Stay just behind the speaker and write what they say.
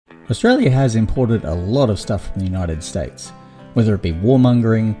Australia has imported a lot of stuff from the United States, whether it be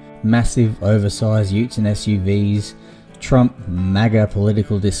warmongering, massive oversized utes and SUVs, Trump MAGA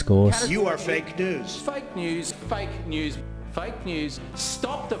political discourse. You are fake news. Fake news, fake news, fake news.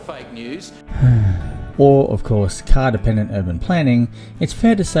 Stop the fake news. Or, of course, car-dependent urban planning. It's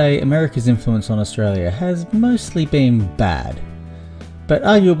fair to say America's influence on Australia has mostly been bad. But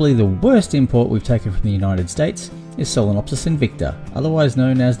arguably the worst import we've taken from the United States is Solenopsis Invicta, otherwise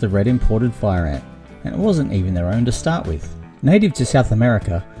known as the red imported fire ant, and it wasn't even their own to start with. Native to South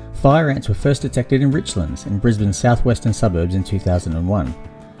America, fire ants were first detected in Richlands in Brisbane's southwestern suburbs in 2001.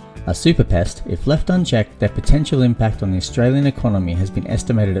 A super pest, if left unchecked, their potential impact on the Australian economy has been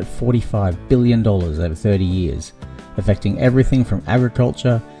estimated at $45 billion over 30 years, affecting everything from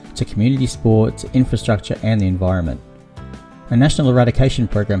agriculture to community sport to infrastructure and the environment. A national eradication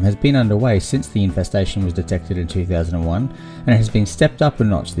program has been underway since the infestation was detected in 2001, and it has been stepped up a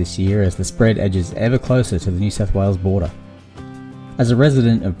notch this year as the spread edges ever closer to the New South Wales border. As a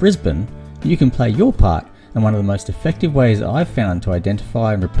resident of Brisbane, you can play your part, and one of the most effective ways I've found to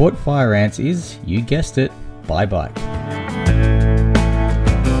identify and report fire ants is, you guessed it, by bike.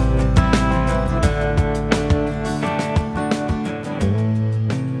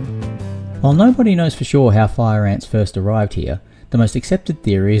 While nobody knows for sure how fire ants first arrived here, the most accepted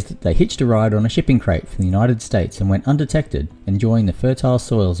theory is that they hitched a ride on a shipping crate from the United States and went undetected, enjoying the fertile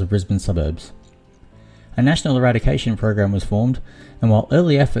soils of Brisbane suburbs. A national eradication program was formed, and while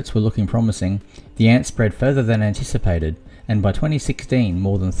early efforts were looking promising, the ants spread further than anticipated, and by 2016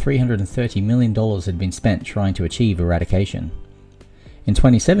 more than $330 million had been spent trying to achieve eradication. In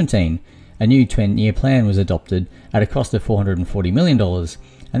 2017, a new 10-year plan was adopted at a cost of $440 million,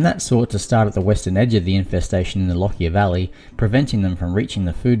 and that sought to start at the western edge of the infestation in the Lockyer Valley, preventing them from reaching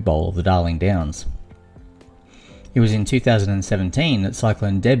the food bowl of the Darling Downs. It was in 2017 that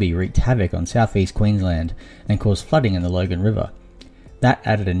Cyclone Debbie wreaked havoc on southeast Queensland and caused flooding in the Logan River. That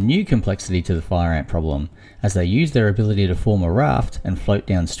added a new complexity to the fire ant problem, as they used their ability to form a raft and float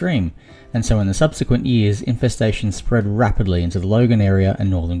downstream, and so in the subsequent years infestation spread rapidly into the Logan area and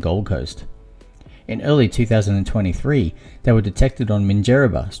northern Gold Coast. In early 2023, they were detected on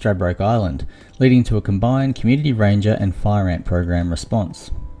Minjerribah, Stradbroke Island, leading to a combined community ranger and fire ant program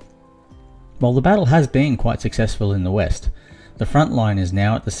response. While the battle has been quite successful in the west, the front line is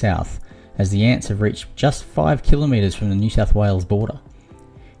now at the south, as the ants have reached just 5 kilometres from the New South Wales border.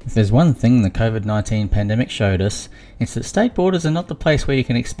 If there's one thing the COVID-19 pandemic showed us, it's that state borders are not the place where you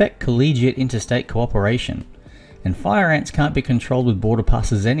can expect collegiate interstate cooperation, and fire ants can't be controlled with border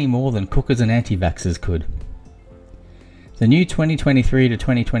passes any more than cookers and anti-vaxxers could. The new 2023 to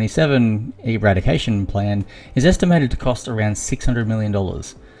 2027 eradication plan is estimated to cost around $600 million,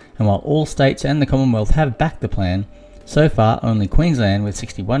 and while all states and the Commonwealth have backed the plan, so far only Queensland with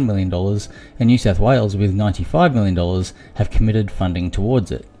 $61 million and New South Wales with $95 million have committed funding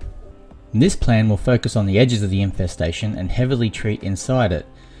towards it. This plan will focus on the edges of the infestation and heavily treat inside it,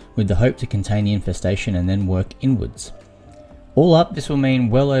 with the hope to contain the infestation and then work inwards. All up, this will mean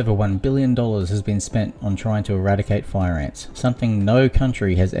well over $1 billion has been spent on trying to eradicate fire ants, something no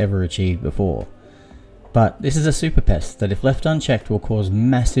country has ever achieved before. But this is a super pest that, if left unchecked, will cause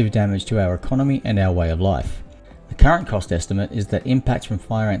massive damage to our economy and our way of life. The current cost estimate is that impacts from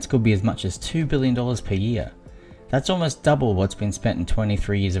fire ants could be as much as $2 billion per year. That's almost double what's been spent in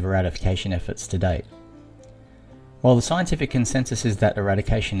 23 years of eradication efforts to date. While the scientific consensus is that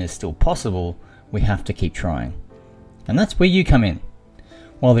eradication is still possible, we have to keep trying. And that's where you come in.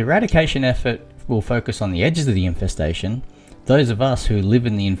 While the eradication effort will focus on the edges of the infestation, those of us who live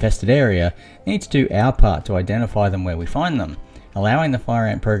in the infested area need to do our part to identify them where we find them, allowing the fire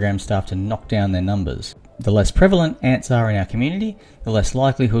ant program staff to knock down their numbers. The less prevalent ants are in our community, the less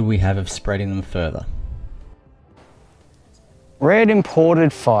likelihood we have of spreading them further. Red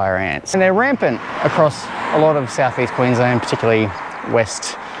imported fire ants, and they're rampant across a lot of southeast Queensland, particularly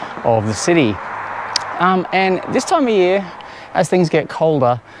west of the city. And this time of year, as things get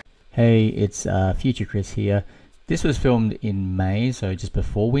colder... Hey, it's Future Chris here. This was filmed in May, so just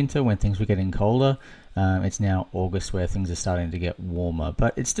before winter when things were getting colder. It's now August where things are starting to get warmer,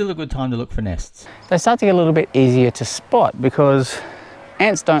 but it's still a good time to look for nests. They start to get a little bit easier to spot because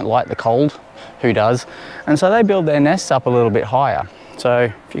ants don't like the cold. Who does? And so they build their nests up a little bit higher.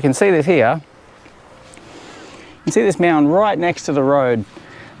 So if you can see this here, you can see this mound right next to the road.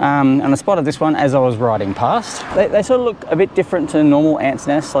 And I spotted this one as I was riding past. They sort of look a bit different to normal ants'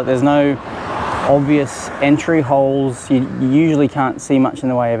 nests. Like there's no obvious entry holes. You usually can't see much in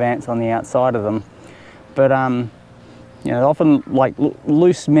the way of ants on the outside of them. But you know, often like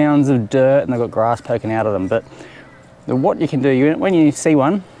loose mounds of dirt, and they've got grass poking out of them. But what you can do, when you see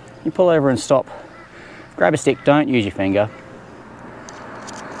one, you pull over and stop. Grab a stick, don't use your finger.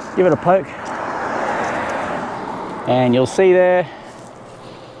 Give it a poke. And you'll see there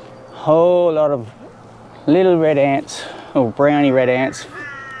a whole lot of little red ants, or browny red ants,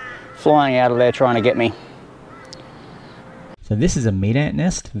 flying out of there trying to get me. So this is a meat ant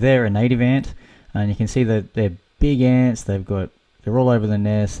nest. They're a native ant, and you can see that they're big ants. They're all over the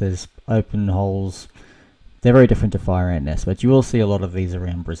nest. There's open holes. They're very different to fire ant nests, but you will see a lot of these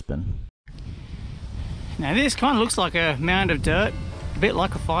around Brisbane. Now this kind of looks like a mound of dirt, a bit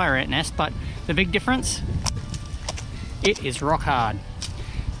like a fire ant nest, but the big difference, it is rock hard.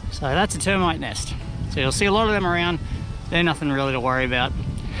 So that's a termite nest. So you'll see a lot of them around. They're nothing really to worry about,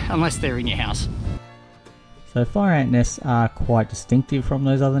 unless they're in your house. So fire ant nests are quite distinctive from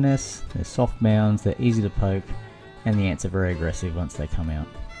those other nests. They're soft mounds, they're easy to poke, and the ants are very aggressive once they come out.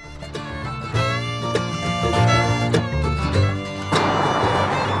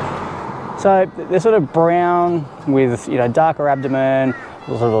 So they're sort of brown with, you know, darker abdomen,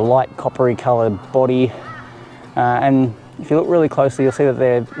 sort of a light coppery coloured body, and if you look really closely, you'll see that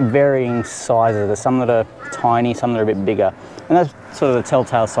they're varying sizes. There's some that are tiny, some that are a bit bigger, and that's sort of the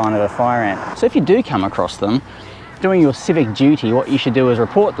telltale sign of a fire ant. So if you do come across them, doing your civic duty, what you should do is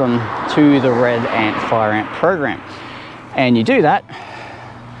report them to the Red Ant Fire Ant program, and you do that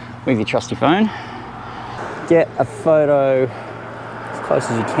with your trusty phone. Get a photo as close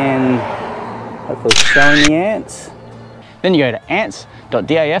as you can, hopefully showing the ants. Then you go to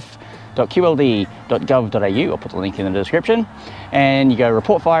ants.daf.qld.gov.au, I'll put the link in the description, and you go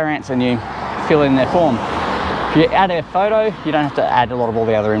report fire ants and you fill in their form. If you add a photo, you don't have to add a lot of all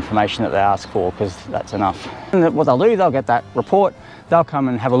the other information that they ask for, because that's enough. And what they'll do, they'll get that report, they'll come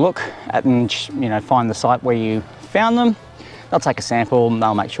and have a look at and, you know, find the site where you found them. They'll take a sample and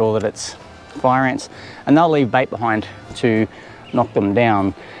they'll make sure that it's fire ants, and they'll leave bait behind to knock them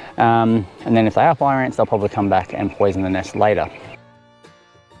down. And then if they are fire ants, they'll probably come back and poison the nest later.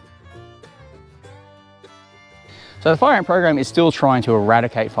 So the fire ant program is still trying to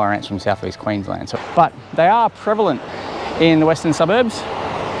eradicate fire ants from southeast Queensland, but they are prevalent in the western suburbs.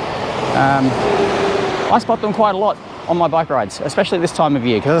 I spot them quite a lot on my bike rides, especially this time of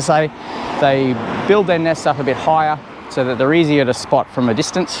year, because as I say, they build their nests up a bit higher so that they're easier to spot from a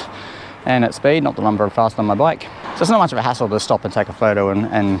distance and at speed, not that I'm very fast on my bike. So it's not much of a hassle to stop and take a photo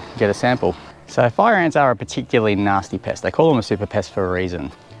and get a sample. So fire ants are a particularly nasty pest. They call them a super pest for a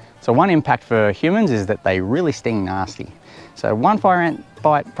reason. So one impact for humans is that they really sting nasty. So one fire ant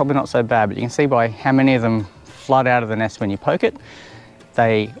bite, probably not so bad, but you can see by how many of them flood out of the nest when you poke it,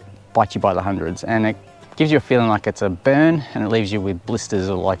 they bite you by the hundreds. And it gives you a feeling like it's a burn, and it leaves you with blisters,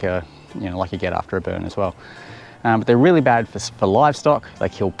 or like you get after a burn as well. But they're really bad for livestock. They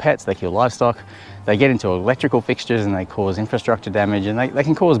kill pets, they kill livestock. They get into electrical fixtures and they cause infrastructure damage, and they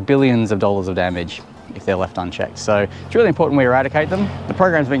can cause billions of dollars of damage if they're left unchecked. So it's really important we eradicate them. The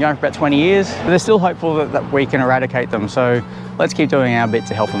program's been going for about 20 years, but they're still hopeful that we can eradicate them. So let's keep doing our bit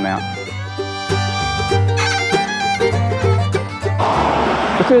to help them out.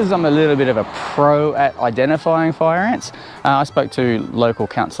 Because I'm a little bit of a pro at identifying fire ants, I spoke to local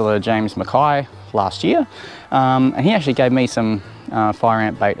councillor James Mackay last year, and he actually gave me some fire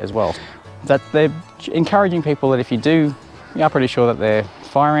ant bait as well. That they're encouraging people that if you are pretty sure that they're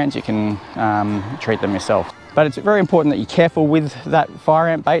fire ants, you can treat them yourself. But it's very important that you're careful with that fire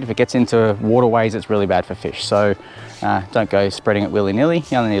ant bait. If it gets into waterways, it's really bad for fish. So don't go spreading it willy-nilly.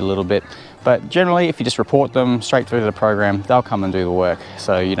 You only need a little bit. But generally, if you just report them straight through the program, they'll come and do the work,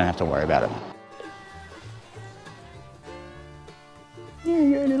 so you don't have to worry about it. There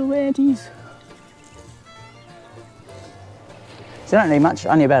you go, little anties. So you don't need much,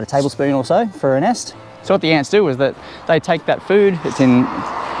 only about a tablespoon or so for a nest. So what the ants do is that they take that food, it's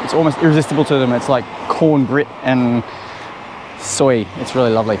almost irresistible to them. It's like corn grit and soy. It's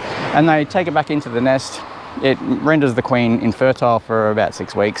really lovely. And they take it back into the nest. It renders the queen infertile for about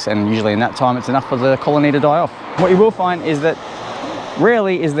 6 weeks, and usually in that time it's enough for the colony to die off. What you will find is that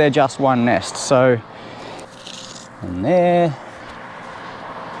rarely is there just one nest. So from there,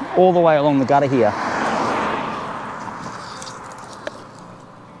 all the way along the gutter here.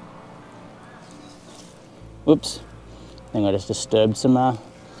 Whoops, I think I just disturbed some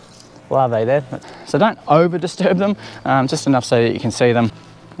larvae there. So don't over disturb them, just enough so that you can see them.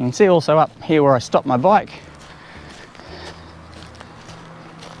 You can see also up here where I stopped my bike.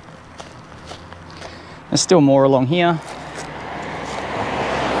 There's still more along here.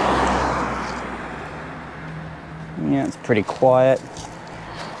 Yeah, it's pretty quiet.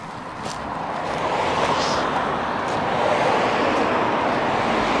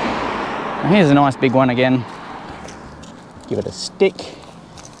 And here's a nice big one again. Give it a stick.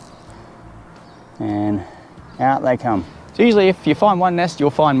 and out they come. So usually if you find one nest, you'll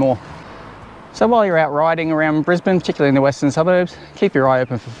find more. So while you're out riding around Brisbane, particularly in the western suburbs, keep your eye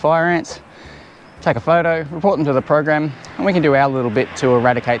open for fire ants, take a photo, report them to the program, and we can do our little bit to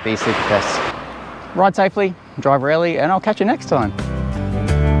eradicate these super pests. Ride safely, drive rarely, and I'll catch you next time.